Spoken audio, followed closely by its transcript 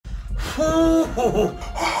My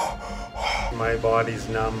body's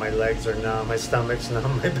numb, my legs are numb, my stomach's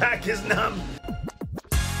numb, my back is numb.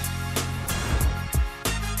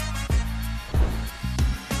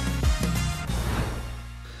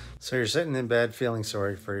 So you're sitting in bed feeling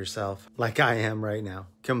sorry for yourself, like I am right now,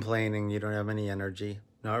 complaining you don't have any energy,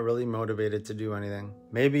 not really motivated to do anything.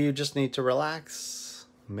 Maybe you just need to relax.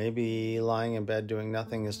 Maybe lying in bed doing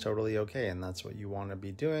nothing is totally okay, and that's what you want to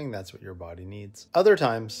be doing. That's what your body needs. Other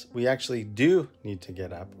times, we actually do need to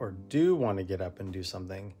get up or do want to get up and do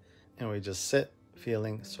something, and we just sit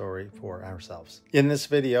feeling sorry for ourselves. In this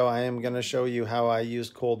video, I am going to show you how I use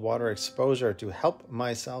cold water exposure to help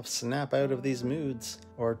myself snap out of these moods,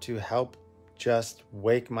 or to help just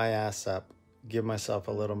wake my ass up, give myself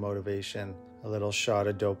a little motivation, a little shot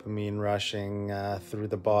of dopamine rushing through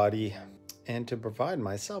the body, and to provide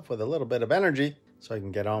myself with a little bit of energy so I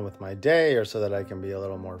can get on with my day, or so that I can be a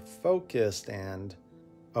little more focused and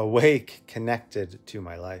awake, connected to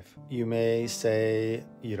my life. You may say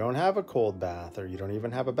you don't have a cold bath, or you don't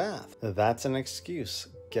even have a bath. That's an excuse.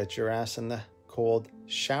 Get your ass in the cold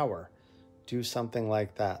shower. Do something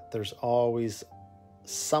like that. There's always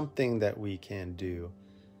something that we can do.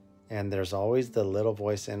 And there's always the little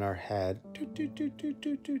voice in our head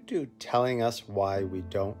telling us why we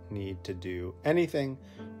don't need to do anything,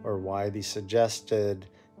 or why the suggested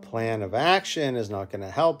plan of action is not going to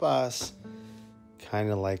help us.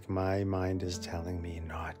 Kind of like my mind is telling me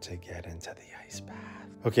not to get into the ice bath.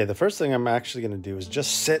 Okay, the first thing I'm actually going to do is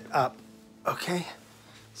just sit up, okay?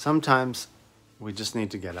 Sometimes we just need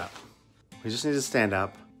to get up. We just need to stand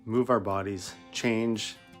up, move our bodies,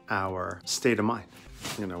 change our state of mind.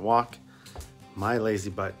 I'm going to walk my lazy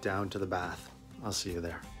butt down to the bath. I'll see you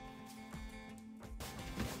there.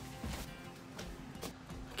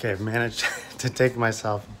 Okay, I've managed to take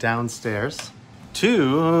myself downstairs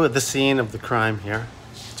to the scene of the crime here,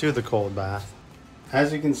 to the cold bath.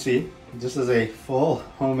 As you can see, this is a full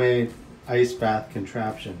homemade ice bath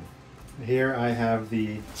contraption. Here I have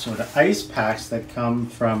the sort of ice packs that come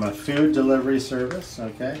from a food delivery service,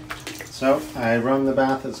 okay? So I run the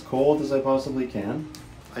bath as cold as I possibly can.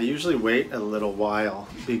 I usually wait a little while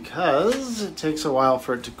because it takes a while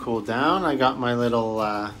for it to cool down. I got my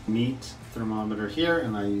little meat thermometer here,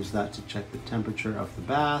 and I use that to check the temperature of the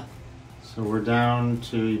bath. So we're down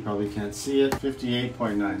to, you probably can't see it,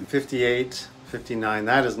 58.9. 58, 59,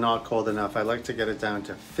 that is not cold enough. I like to get it down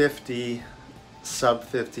to 50. Sub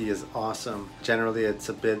 50 is awesome. Generally it's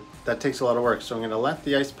a bit, that takes a lot of work. So I'm gonna let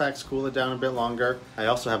the ice packs cool it down a bit longer. I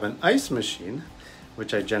also have an ice machine,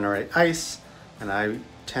 which I generate ice, and I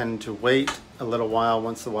tend to wait a little while.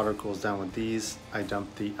 Once the water cools down with these, I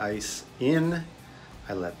dump the ice in.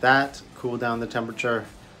 I let that cool down the temperature.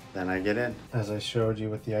 Then I get in. As I showed you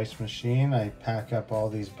with the ice machine, I pack up all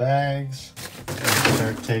these bags and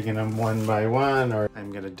start taking them one by one. Or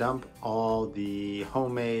I'm gonna dump all the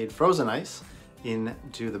homemade frozen ice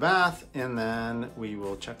into the bath, and then we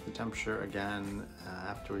will check the temperature again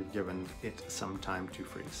after we've given it some time to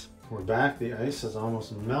freeze. We're back, the ice is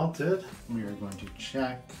almost melted. We are going to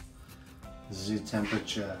check the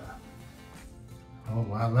temperature. Oh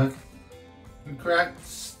wow, look, we cracked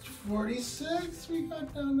 46, we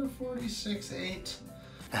got down to 46.8.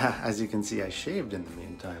 As you can see, I shaved in the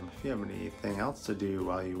meantime. If you have anything else to do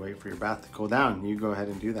while you wait for your bath to cool down, you go ahead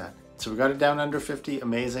and do that. So we got it down under 50,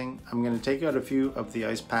 amazing. I'm gonna take out a few of the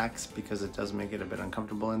ice packs because it does make it a bit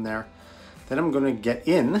uncomfortable in there. Then I'm gonna get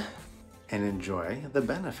in and enjoy the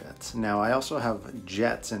benefits. Now I also have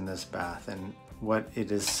jets in this bath, and what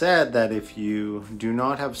it is said that if you do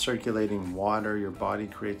not have circulating water, your body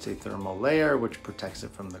creates a thermal layer which protects it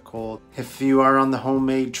from the cold. If you are on the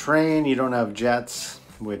homemade train, you don't have jets,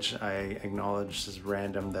 which I acknowledge is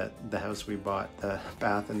random that the house we bought, the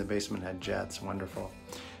bath in the basement had jets, wonderful.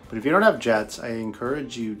 But if you don't have jets, I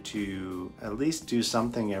encourage you to at least do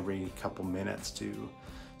something every couple minutes to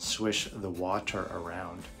swish the water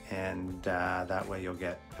around, and that way you'll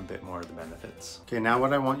get a bit more of the benefits. Okay, now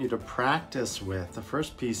what I want you to practice with, the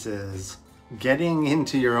first piece is getting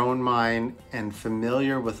into your own mind and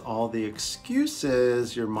familiar with all the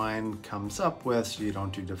excuses your mind comes up with so you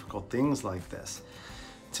don't do difficult things like this.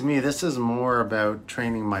 To me, this is more about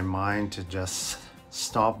training my mind to just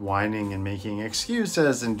stop whining and making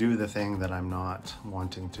excuses and do the thing that I'm not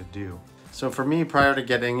wanting to do. So for me, prior to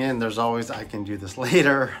getting in, there's always, I can do this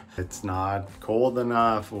later. It's not cold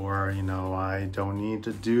enough, or, you know, I don't need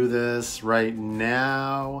to do this right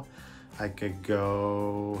now. I could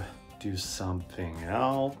go do something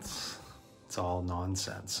else. It's all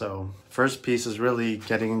nonsense. So first piece is really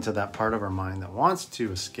getting into that part of our mind that wants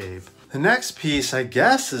to escape. The next piece, I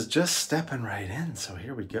guess, is just stepping right in. So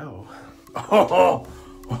here we go. Oh, oh,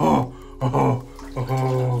 oh. Oh,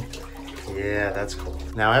 oh. Yeah, that's cool.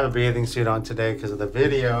 Now I have a bathing suit on today because of the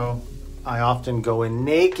video. I often go in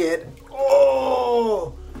naked.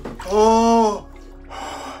 Oh, oh.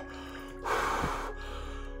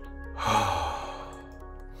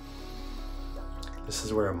 This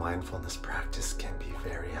is where a mindfulness practice can be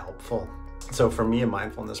very helpful. So for me, a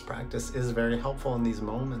mindfulness practice is very helpful in these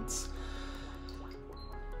moments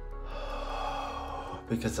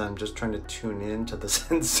because I'm just trying to tune into the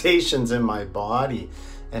sensations in my body,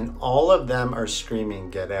 and all of them are screaming,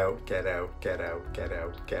 get out, get out, get out, get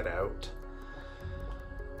out, get out.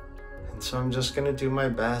 And so I'm just gonna do my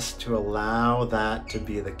best to allow that to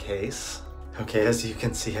be the case. Okay, as you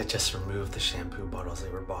can see, I just removed the shampoo bottles. They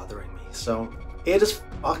were bothering me. So it is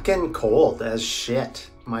fucking cold as shit.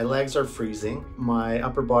 My legs are freezing. My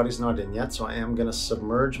upper body's not in yet, so I am gonna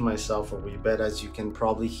submerge myself a wee bit. As you can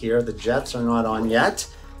probably hear, the jets are not on yet.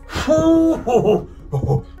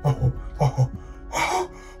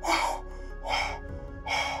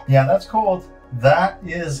 Yeah, that's cold. That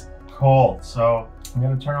is cold. So I'm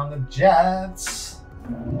gonna turn on the jets.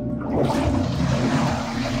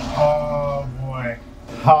 Oh boy.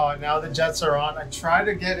 Oh, now the jets are on. I try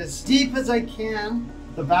to get as deep as I can.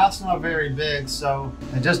 The bath's not very big, so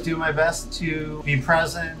I just do my best to be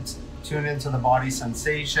present, tune into the body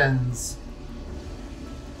sensations,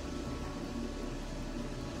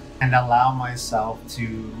 and allow myself to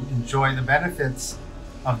enjoy the benefits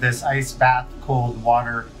of this ice bath, cold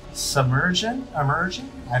water submersion,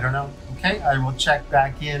 emerging, I don't know. Okay, I will check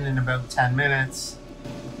back in about 10 minutes.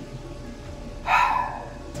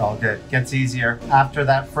 It's all good, gets easier. After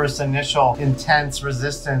that first initial intense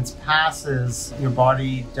resistance passes, your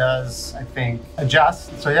body does, I think,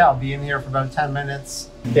 adjust. So yeah, I'll be in here for about 10 minutes.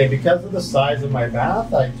 Okay, because of the size of my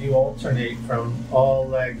bath, I do alternate from all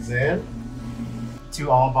legs in to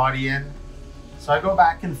all body in. So I go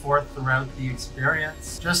back and forth throughout the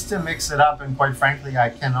experience just to mix it up, and quite frankly, I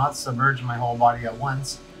cannot submerge my whole body at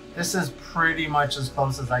once. This is pretty much as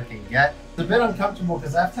close as I can get. It's a bit uncomfortable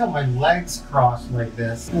because I have to have my legs crossed like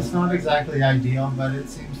this. It's not exactly ideal, but it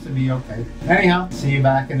seems to be okay. Anyhow, see you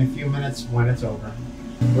back in a few minutes when it's over.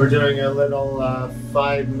 We're doing a little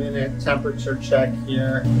 5-minute temperature check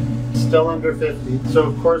here. Still under 50. So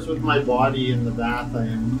of course with my body in the bath, I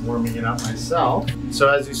am warming it up myself. So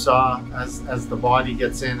as you saw, as the body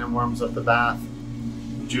gets in and warms up the bath,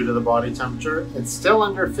 due to the body temperature, it's still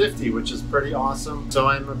under 50, which is pretty awesome. So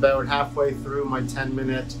I'm about halfway through my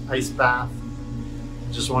 10-minute ice bath.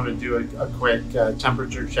 Just want to do a quick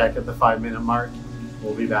temperature check at the 5-minute mark.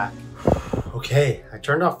 We'll be back. Okay, I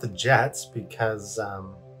turned off the jets because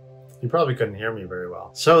you probably couldn't hear me very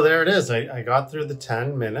well. So there it is. I got through the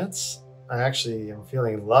 10 minutes. I actually am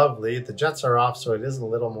feeling lovely. The jets are off, so it is a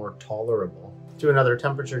little more tolerable. Do another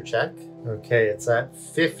temperature check. Okay, it's at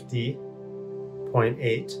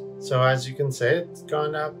 50.8. So as you can see, it's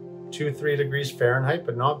gone up 2-3 degrees Fahrenheit,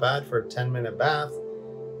 but not bad for a 10-minute bath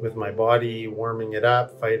with my body warming it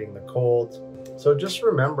up, fighting the cold. So just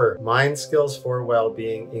remember, mind skills for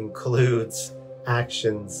well-being includes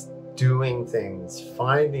actions, doing things,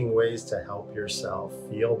 finding ways to help yourself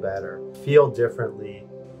feel better, feel differently,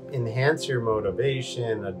 enhance your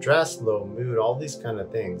motivation, address low mood, all these kind of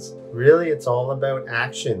things. Really, it's all about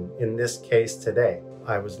action in this case today.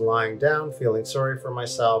 I was lying down, feeling sorry for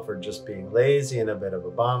myself, or just being lazy and a bit of a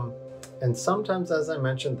bum. And sometimes, as I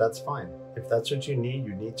mentioned, that's fine. If that's what you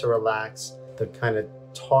need to relax. The kind of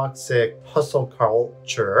toxic hustle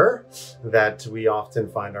culture that we often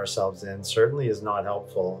find ourselves in certainly is not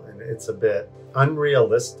helpful, and it's a bit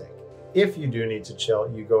unrealistic. If you do need to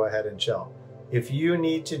chill, you go ahead and chill. If you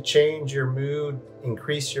need to change your mood,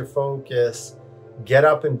 increase your focus, get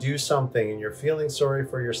up and do something, and you're feeling sorry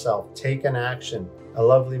for yourself, take an action. A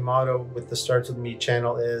lovely motto with the Starts With Me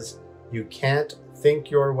channel is, you can't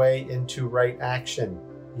think your way into right action.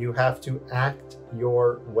 You have to act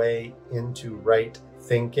your way into right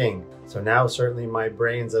thinking. So now certainly my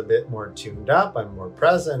brain's a bit more tuned up, I'm more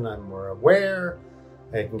present, I'm more aware,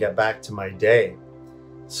 I can get back to my day.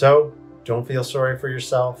 So don't feel sorry for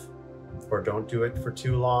yourself, or don't do it for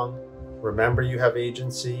too long. Remember, you have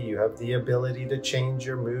agency, you have the ability to change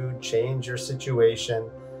your mood, change your situation.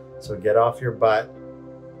 So get off your butt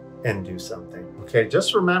and do something. Okay,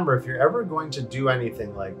 just remember, if you're ever going to do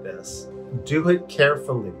anything like this, do it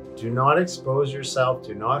carefully. Do not expose yourself,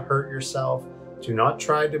 do not hurt yourself, do not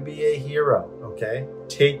try to be a hero, okay?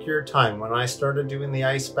 Take your time. When I started doing the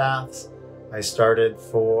ice baths, I started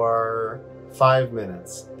for 5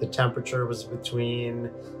 minutes. The temperature was between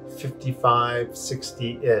 55,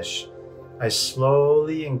 60-ish. I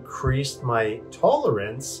slowly increased my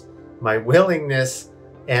tolerance, my willingness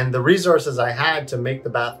and the resources I had to make the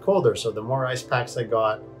bath colder. So the more ice packs I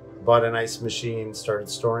got, bought an ice machine, started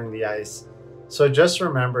storing the ice. So just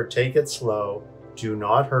remember, take it slow. Do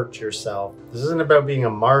not hurt yourself. This isn't about being a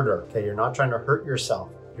martyr, okay? You're not trying to hurt yourself.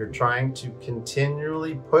 You're trying to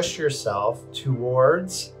continually push yourself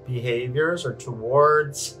towards behaviors or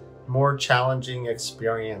towards more challenging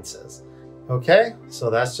experiences. Okay, so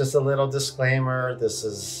that's just a little disclaimer. This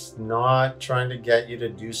is not trying to get you to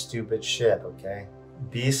do stupid shit, okay?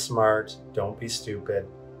 Be smart, don't be stupid.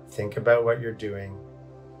 Think about what you're doing.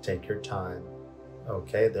 Take your time.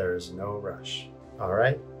 Okay, there's no rush. All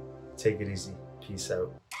right, take it easy. Peace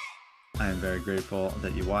out. I am very grateful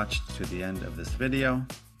that you watched to the end of this video.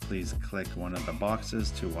 Please click one of the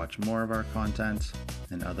boxes to watch more of our content,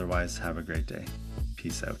 and otherwise have a great day.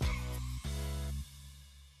 Peace out.